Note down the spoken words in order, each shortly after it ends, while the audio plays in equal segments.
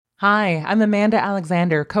Hi, I'm Amanda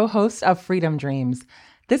Alexander, co-host of Freedom Dreams.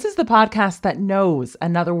 This is the podcast that knows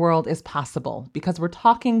another world is possible because we're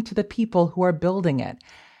talking to the people who are building it.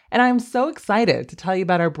 And I'm so excited to tell you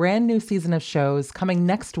about our brand new season of shows coming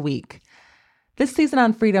next week. This season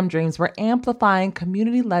on Freedom Dreams, we're amplifying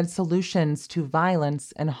community-led solutions to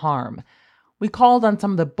violence and harm. We called on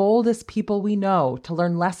some of the boldest people we know to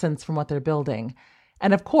learn lessons from what they're building.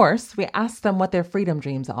 And of course, we asked them what their freedom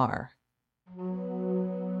dreams are.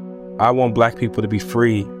 I want Black people to be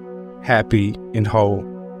free, happy, and whole.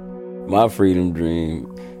 My freedom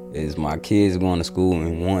dream is my kids going to school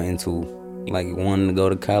and wanting to go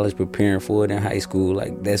to college, preparing for it in high school.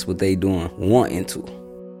 Like, that's what they doing, wanting to.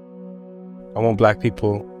 I want Black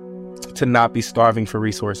people to not be starving for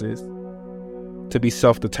resources, to be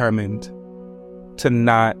self-determined, to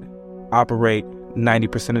not operate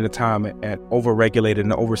 90% of the time at overregulated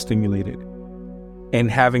and overstimulated, and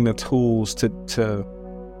having the tools to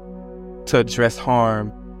address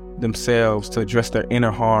harm themselves, to address their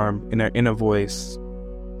inner harm in their inner voice.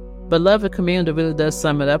 Beloved Community really does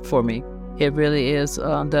sum it up for me. It really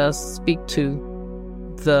does speak to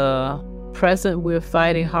the present we're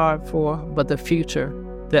fighting hard for, but the future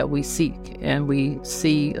that we seek. And we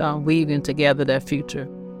see weaving together that future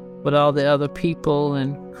with all the other people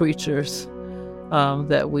and creatures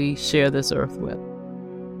that we share this earth with.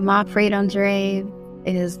 My freedom dream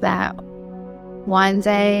is that one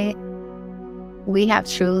day we have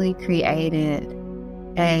truly created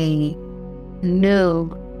a new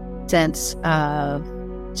sense of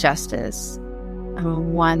justice,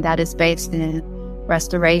 one that is based in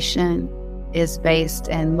restoration, is based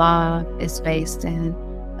in love, is based in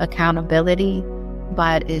accountability,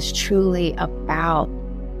 but is truly about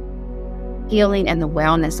healing and the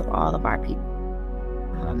wellness of all of our people,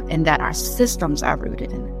 and that our systems are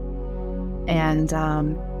rooted in it. And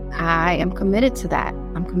I am committed to that.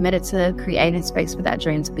 I'm committed to creating space for that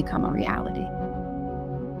dream to become a reality.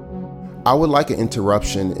 I would like an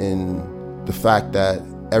interruption in the fact that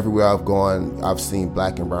everywhere I've gone, I've seen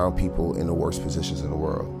Black and brown people in the worst positions in the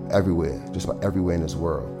world. Everywhere, just about everywhere in this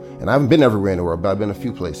world. And I haven't been everywhere in the world, but I've been a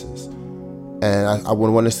few places. And I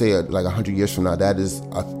would want to say, like 100 years from now, that is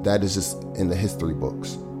just in the history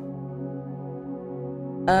books.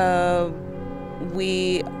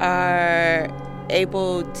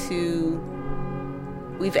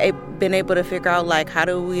 We've been able to figure out, like, how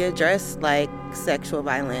do we address, like, sexual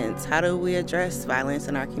violence? How do we address violence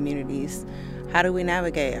in our communities? How do we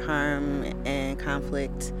navigate harm and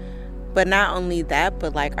conflict? But not only that,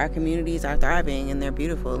 but, like, our communities are thriving and they're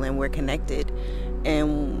beautiful and we're connected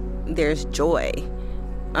and there's joy.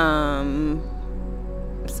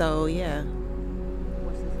 So, yeah,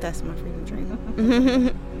 that's my freedom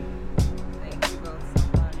dream.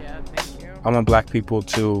 I want Black people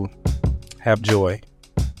to have joy.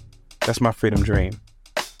 That's my freedom dream.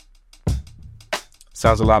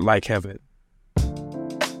 Sounds a lot like heaven.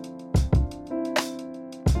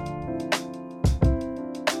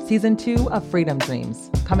 Season 2 of Freedom Dreams,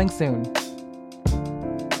 coming soon.